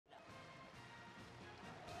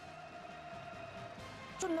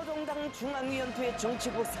In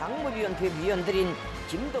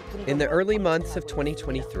the early months of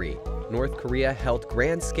 2023, North Korea held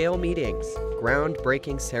grand-scale meetings,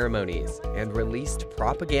 groundbreaking ceremonies, and released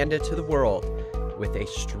propaganda to the world with a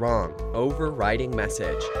strong, overriding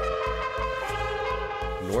message.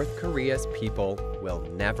 North Korea's people will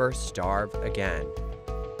never starve again.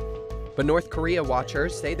 But North Korea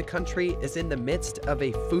watchers say the country is in the midst of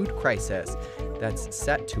a food crisis that's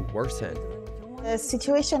set to worsen. The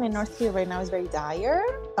situation in North Korea right now is very dire.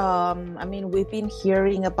 We've been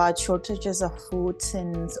hearing about shortages of food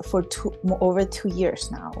for over 2 years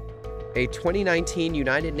now. A 2019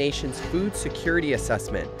 United Nations Food Security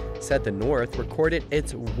Assessment said the North recorded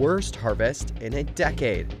its worst harvest in a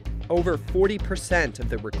decade. Over 40% of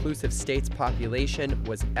the reclusive state's population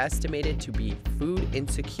was estimated to be food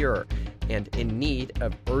insecure and in need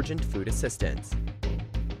of urgent food assistance.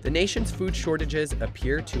 The nation's food shortages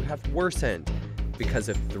appear to have worsened because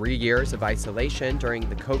of 3 years of isolation during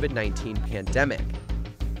the COVID-19 pandemic,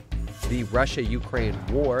 the Russia-Ukraine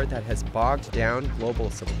war that has bogged down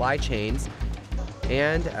global supply chains,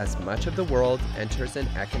 and as much of the world enters an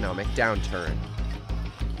economic downturn.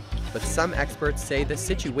 But some experts say the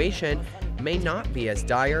situation may not be as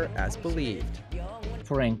dire as believed.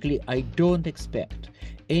 Frankly, I don't expect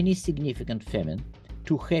any significant famine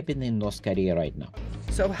to happen in North Korea right now.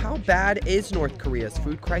 So how bad is North Korea's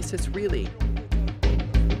food crisis really?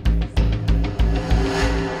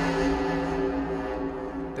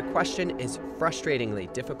 The question is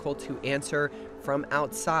frustratingly difficult to answer from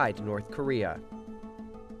outside North Korea.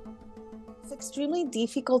 It's extremely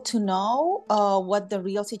difficult to know what the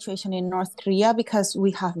real situation in North Korea because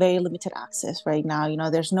we have very limited access right now.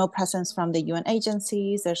 There's no presence from the UN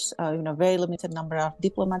agencies. There's very limited number of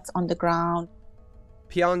diplomats on the ground.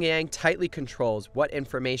 Pyongyang tightly controls what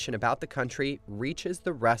information about the country reaches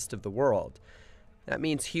the rest of the world. That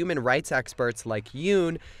means human rights experts like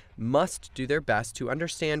Yoon must do their best to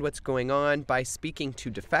understand what's going on by speaking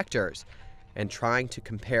to defectors and trying to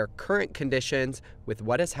compare current conditions with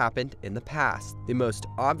what has happened in the past. The most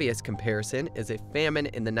obvious comparison is a famine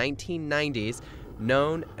in the 1990s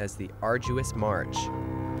known as the Arduous March.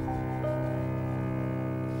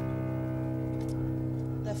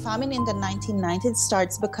 The famine in the 1990s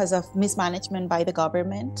starts because of mismanagement by the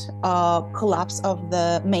government, collapse of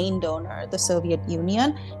the main donor, the Soviet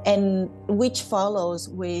Union, and which follows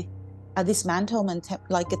with a dismantlement,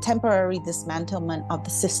 like a temporary dismantlement of the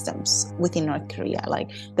systems within North Korea. Like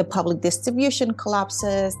the public distribution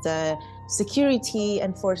collapses, the security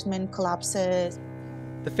enforcement collapses.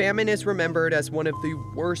 The famine is remembered as one of the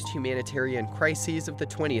worst humanitarian crises of the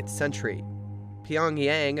 20th century.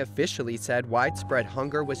 Pyongyang officially said widespread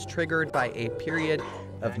hunger was triggered by a period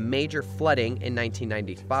of major flooding in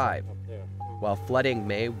 1995. While flooding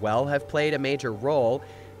may well have played a major role,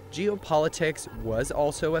 geopolitics was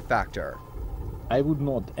also a factor. I would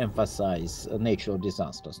not emphasize natural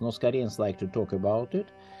disasters. North Koreans like to talk about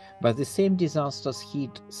it, but the same disasters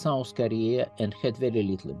hit South Korea and had very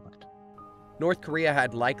little impact. North Korea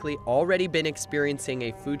had likely already been experiencing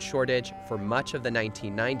a food shortage for much of the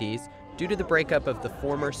 1990s due to the breakup of the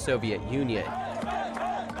former Soviet Union,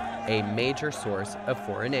 a major source of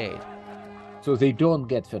foreign aid. So they don't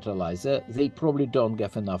get fertilizer, they probably don't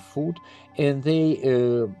get enough food, and they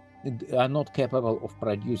are not capable of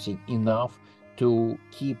producing enough to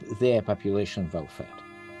keep their population well fed.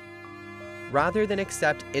 Rather than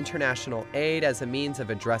accept international aid as a means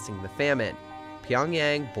of addressing the famine,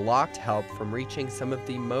 Pyongyang blocked help from reaching some of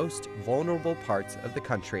the most vulnerable parts of the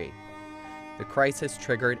country. The crisis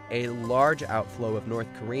triggered a large outflow of North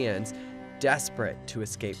Koreans desperate to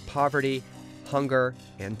escape poverty, hunger,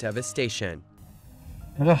 and devastation.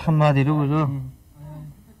 내가 한마디로 그저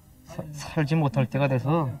살지 못할 때가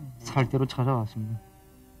돼서 살 대로 찾아왔습니다.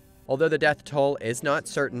 Although the death toll is not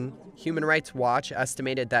certain, Human Rights Watch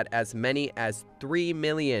estimated that as many as 3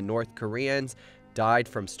 million North Koreans died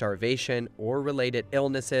from starvation or related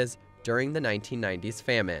illnesses during the 1990s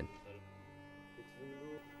famine.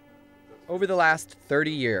 Over the last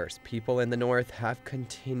 30 years, people in the North have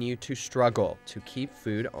continued to struggle to keep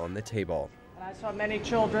food on the table. I saw many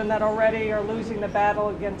children that already are losing the battle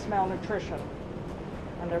against malnutrition,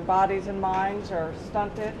 and their bodies and minds are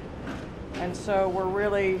stunted, and so we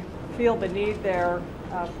really feel the need there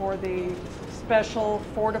for the special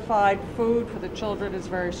fortified food for the children is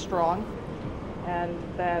very strong, and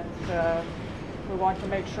that we want to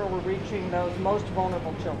make sure we're reaching those most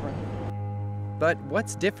vulnerable children. But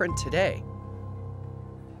what's different today?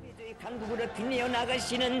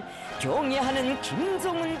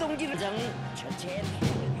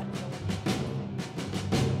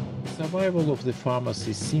 survival of the farmers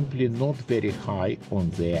is simply not very high on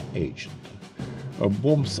their agenda.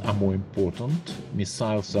 Bombs are more important,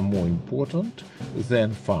 missiles are more important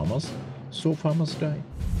than farmers, so farmers die.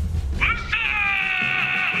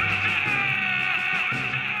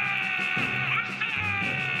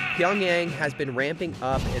 Pyongyang has been ramping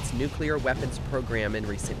up its nuclear weapons program in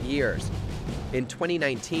recent years. In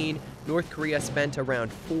 2019, North Korea spent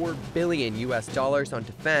around $4 billion on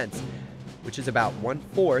defense, which is about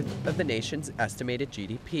 1/4 of the nation's estimated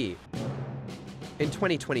GDP. In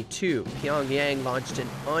 2022, Pyongyang launched an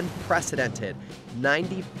unprecedented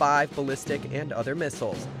 95 ballistic and other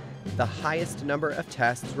missiles, the highest number of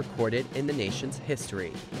tests recorded in the nation's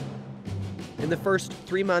history. In the first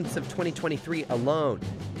 3 months of 2023 alone,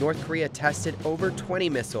 North Korea tested over 20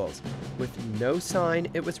 missiles, with no sign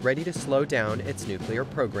it was ready to slow down its nuclear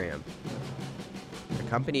program.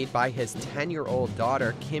 Accompanied by his 10-year-old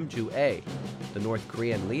daughter, Kim Joo-ae, the North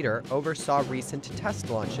Korean leader oversaw recent test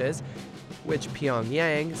launches, which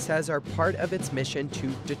Pyongyang says are part of its mission to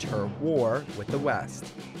deter war with the West.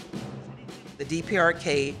 The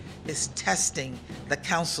DPRK is testing the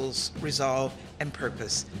Council's resolve and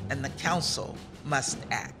purpose, and the Council must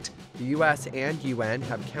act. The U.S. and UN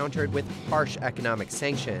have countered with harsh economic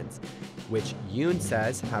sanctions, which Yoon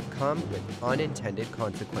says have come with unintended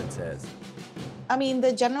consequences. I mean,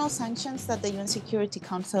 the general sanctions that the UN Security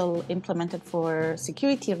Council implemented for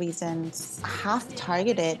security reasons have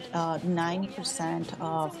targeted 90%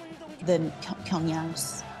 of the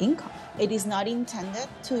Pyongyang's income. It is not intended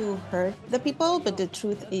to hurt the people, but the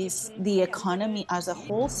truth is the economy as a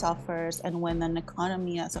whole suffers, and when an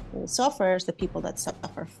economy as a whole suffers, the people that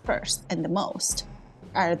suffer first and the most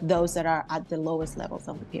are those that are at the lowest levels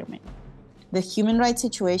of the pyramid. The human rights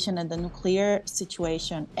situation and the nuclear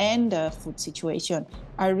situation and the food situation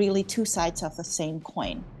are really two sides of the same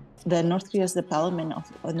coin. The North Korea's development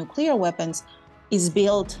of nuclear weapons is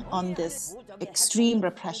built on this extreme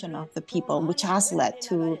repression of the people, which has led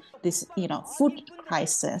to this, food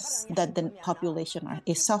crisis that the population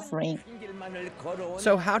is suffering.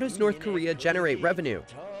 So how does North Korea generate revenue?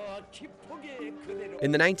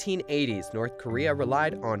 In the 1980s, North Korea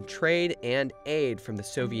relied on trade and aid from the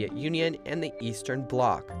Soviet Union and the Eastern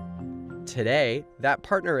Bloc. Today, that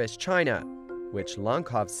partner is China, which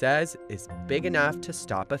Lankov says is big enough to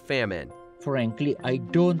stop a famine. Frankly, I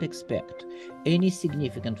don't expect any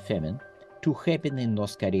significant famine to happen in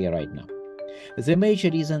North Korea right now. The major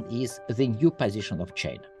reason is the new position of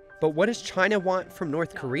China. But what does China want from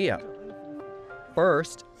North Korea?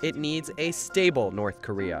 First, it needs a stable North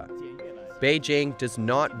Korea. Beijing does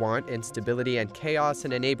not want instability and chaos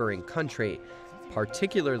in a neighboring country,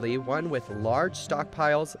 particularly one with large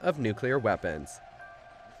stockpiles of nuclear weapons.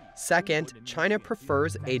 Second, China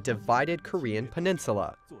prefers a divided Korean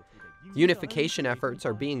peninsula. Unification efforts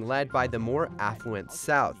are being led by the more affluent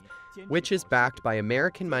South, which is backed by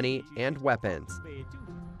American money and weapons.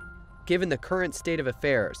 Given the current state of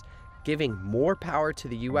affairs, giving more power to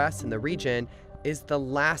the U.S. in the region is the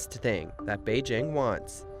last thing that Beijing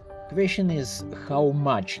wants. The question is how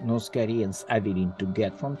much North Koreans are willing to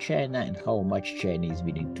get from China and how much China is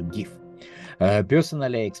willing to give.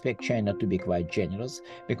 Personally, I expect China to be quite generous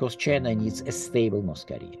because China needs a stable North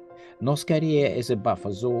Korea. North Korea is a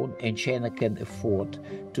buffer zone, and China can afford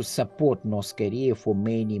to support North Korea for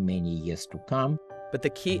many, many years to come. But the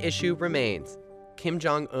key issue remains. Kim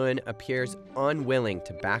Jong-un appears unwilling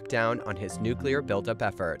to back down on his nuclear buildup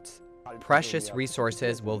efforts. Precious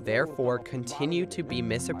resources will therefore continue to be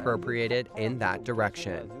misappropriated in that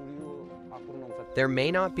direction. There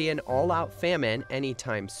may not be an all-out famine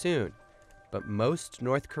anytime soon, but most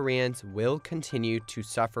North Koreans will continue to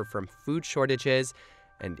suffer from food shortages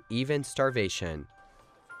and even starvation.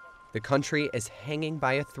 The country is hanging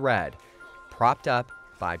by a thread, propped up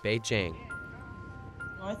by Beijing.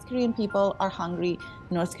 North Korean people are hungry.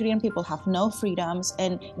 North Korean people have no freedoms,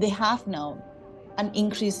 and they have known an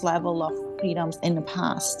increased level of freedoms in the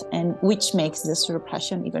past, and which makes this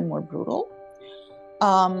repression even more brutal.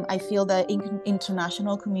 I feel the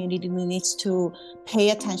international community needs to pay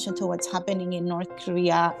attention to what's happening in North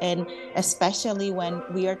Korea, and especially when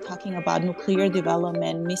we are talking about nuclear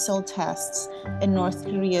development, missile tests, and North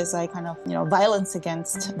Korea's violence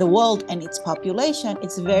against the world and its population.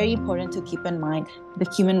 It's very important to keep in mind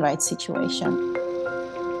the human rights situation.